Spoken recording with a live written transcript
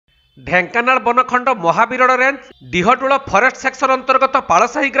Dhenkanal बनखंड महावीरड़ range डिहटूल forest section अंतर्गत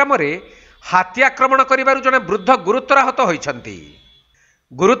पालसाही ग्राम में हाथी आक्रमण कर जड़े वृद्ध गुरुतर आहत होती।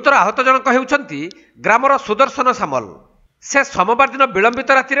 गुरुतर आहत जनक होउछंती ग्रामर सुदर्शन सामल। से सोमवार दिन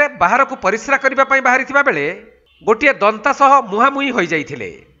विलंबित राति बाहर को परिस्रा करने बाहरी बेले गोटे दंता सह मुहांमुही हो जाइथिले।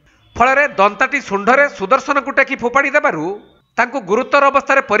 फल दंताटी शुंढरे सुदर्शन को टेकी फोपाड़ी देबारु तांकु गुरुतर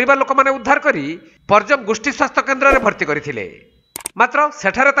अवस्था परिवार लोक माने उद्धार करी परजम गोष्ठी स्वास्थ्य केन्द्र में भर्ती करथिले। मात्र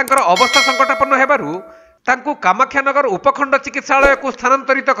सेठारे तांकर अवस्था संकटापन्न हेबारु तांकु कामाख्यानगर उपखंड चिकित्सालय को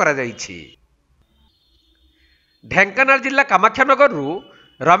स्थानांतरित करा जाइछि। ढेंकानाल जिला कामाख्यानगर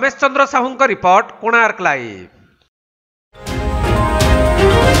रमेश चंद्र साहू रिपोर्ट, कोणार्क लाइव।